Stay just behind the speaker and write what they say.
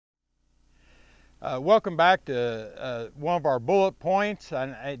Welcome back to one of our bullet points,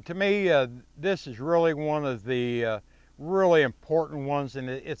 and to me this is really one of the really important ones, and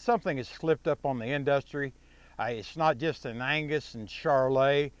it's something that's slipped up on the industry. It's not just an Angus and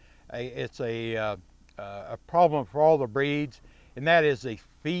Charolais, it's a problem for all the breeds, and that is a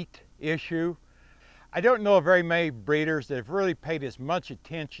feet issue. I don't know of very many breeders that have really paid as much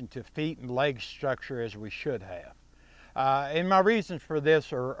attention to feet and leg structure as we should have. And my reasons for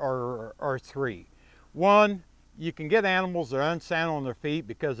this are three. One, you can get animals that are unsound on their feet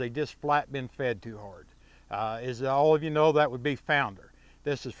because they just flat been fed too hard. As all of you know, that would be founder.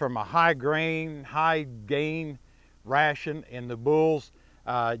 This is from a high grain, high gain ration, and the bulls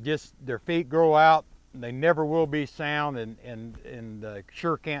just their feet grow out, and they never will be sound, and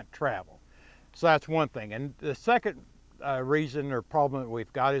sure can't travel. So that's one thing. And the second reason or problem that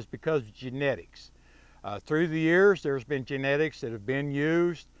we've got is because of genetics. Through the years, there's been genetics that have been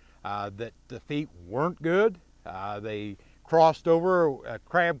used that the feet weren't good. They crossed over,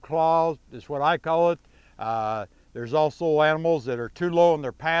 crab claws is what I call it. There's also animals that are too low in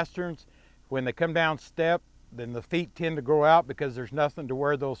their pasterns. When they come down step, then the feet tend to grow out because there's nothing to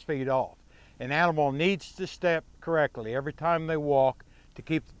wear those feet off. An animal needs to step correctly every time they walk to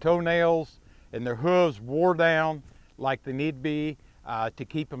keep the toenails and their hooves wore down like they need to be to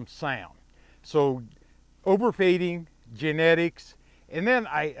keep them sound. So overfeeding, genetics, and then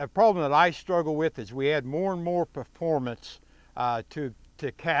a problem that I struggle with is we add more and more performance to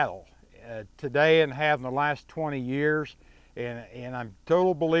cattle today and have in the last 20 years. And I'm a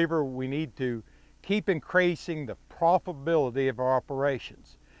total believer we need to keep increasing the profitability of our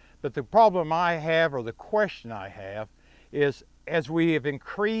operations. But the problem I have, or the question I have, is as we have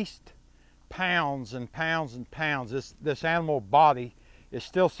increased pounds and pounds and pounds, this animal body is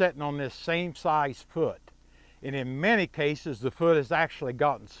still sitting on this same size foot. And in many cases, the foot has actually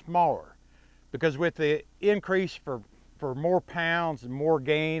gotten smaller because with the increase for more pounds and more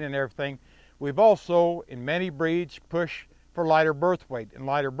gain and everything, we've also, in many breeds, pushed for lighter birth weight and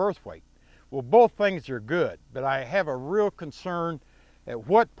lighter birth weight. Well, both things are good, but I have a real concern at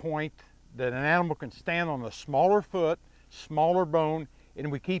what point that an animal can stand on a smaller foot, smaller bone,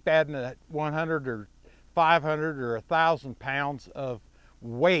 and we keep adding that 100 or 500 or 1,000 pounds of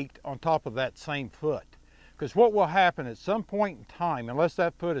weight on top of that same foot. Because what will happen at some point in time, unless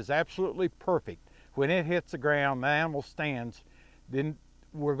that foot is absolutely perfect, when it hits the ground, the animal stands, then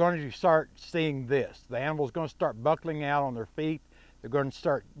we're going to start seeing this. The animal's going to start buckling out on their feet. They're going to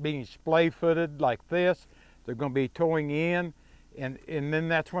start being splay-footed like this. They're going to be toeing in, and then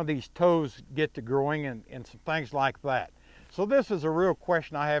that's when these toes get to growing and some things like that. So this is a real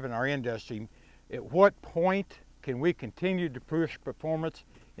question I have in our industry. At what point can we continue to push performance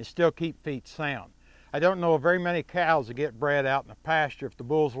and still keep feet sound? I don't know of very many cows that get bred out in the pasture if the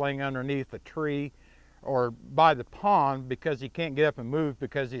bull's laying underneath a tree or by the pond because he can't get up and move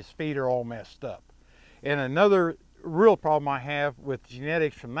because his feet are all messed up. And another real problem I have with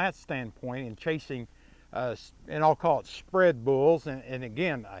genetics from that standpoint in chasing, and I'll call it spread bulls, and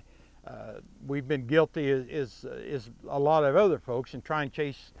again, we've been guilty as a lot of other folks in trying to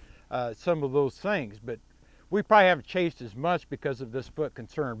chase some of those things, but we probably haven't chased as much because of this foot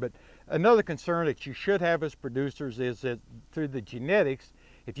concern. But another concern that you should have as producers is that through the genetics,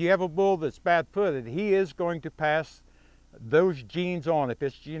 if you have a bull that's bad-footed, he is going to pass those genes on, if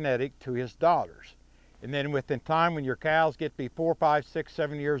it's genetic, to his daughters. And then within time, when your cows get to be 4, 5, 6,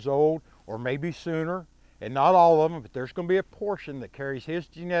 7 years old, or maybe sooner, and not all of them, but there's going to be a portion that carries his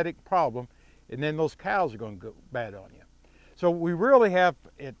genetic problem, and then those cows are going to go bad on you. So we really have,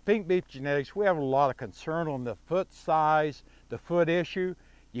 at Fink Beef Genetics, we have a lot of concern on the foot size, the foot issue.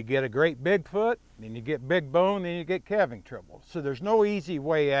 You get a great big foot, then you get big bone, then you get calving trouble. So there's no easy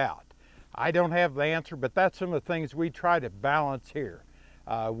way out. I don't have the answer, but that's some of the things we try to balance here.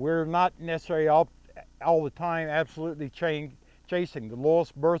 We're not necessarily all the time absolutely chasing the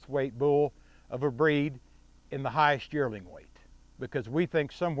lowest birth weight bull of a breed in the highest yearling weight, because we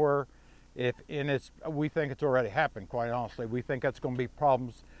think somewhere, we think it's already happened, quite honestly. We think that's going to be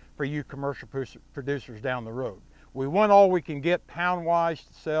problems for you commercial producers down the road. We want all we can get pound-wise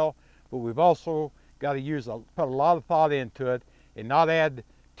to sell, but we've also got to put a lot of thought into it and not add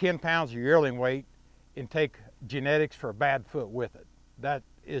 10 pounds of yearling weight and take genetics for a bad foot with it. That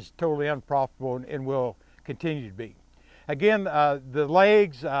is totally unprofitable and will continue to be. Again, the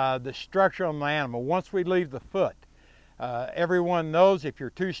legs, the structure on the animal, once we leave the foot, everyone knows if you're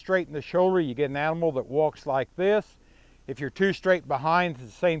too straight in the shoulder, you get an animal that walks like this. If you're too straight behind, it's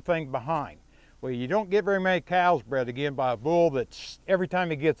the same thing behind. Well, you don't get very many cows bred again by a bull that's every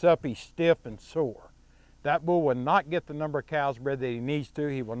time he gets up, he's stiff and sore. That bull will not get the number of cows bred that he needs to.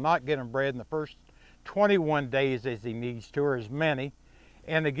 He will not get them bred in the first 21 days as he needs to, or as many.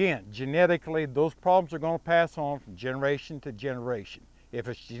 And again, genetically, those problems are going to pass on from generation to generation if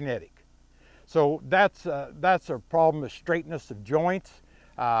it's genetic. So that's a problem of straightness of joints.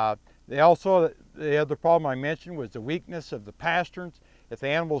 The other problem I mentioned was the weakness of the pasterns. If the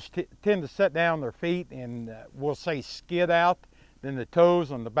animals tend to set down their feet and we'll say skid out, then the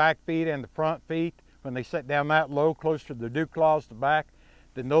toes on the back feet and the front feet, when they set down that low, close to the dew claws, the back,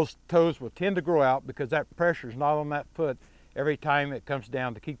 then those toes will tend to grow out because that pressure is not on that foot every time it comes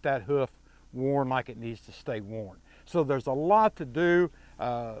down to keep that hoof worn like it needs to stay worn. So there's a lot to do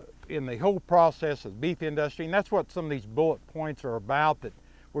in the whole process of the beef industry, and that's what some of these bullet points are about that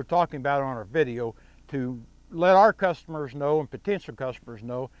we're talking about on our video, to let our customers know and potential customers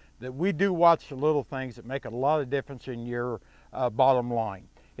know that we do watch the little things that make a lot of difference in your bottom line.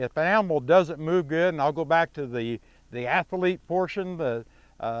 If an animal doesn't move good, and I'll go back to the athlete portion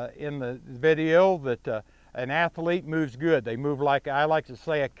in the video, that an athlete moves good. They move like, I like to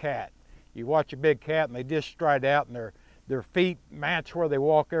say, a cat. You watch a big cat and they just stride out and their feet match where they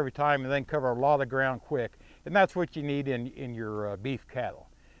walk every time and then cover a lot of ground quick. And that's what you need in your beef cattle.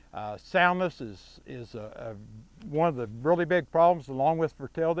 Soundness is one of the really big problems, along with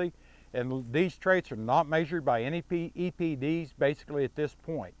fertility, and these traits are not measured by any EPDs basically at this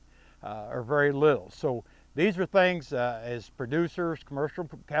point, or very little. So these are things as producers, commercial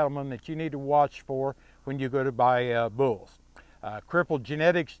cattlemen, that you need to watch for when you go to buy bulls. Crippled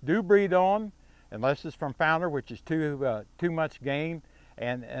genetics do breed on, unless it's from founder, which is too much gain,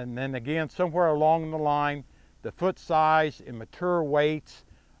 and then again, somewhere along the line, the foot size and mature weights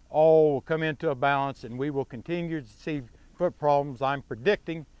all will come into a balance, and we will continue to see foot problems, I'm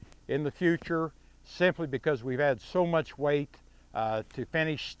predicting, in the future, simply because we've had so much weight to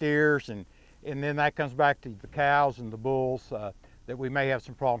finish steers, and then that comes back to the cows and the bulls, that we may have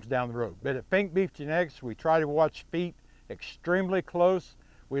some problems down the road. But at Fink Beef Genetics, we try to watch feet extremely close.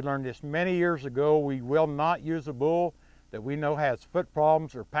 We learned this many years ago. We will not use a bull that we know has foot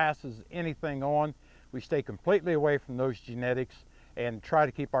problems or passes anything on. We stay completely away from those genetics and try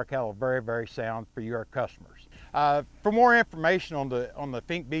to keep our cattle very, very sound for your customers. For more information on the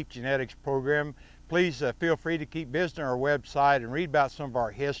Fink Beef Genetics program, please feel free to keep visiting our website and read about some of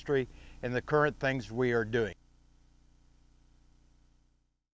our history and the current things we are doing.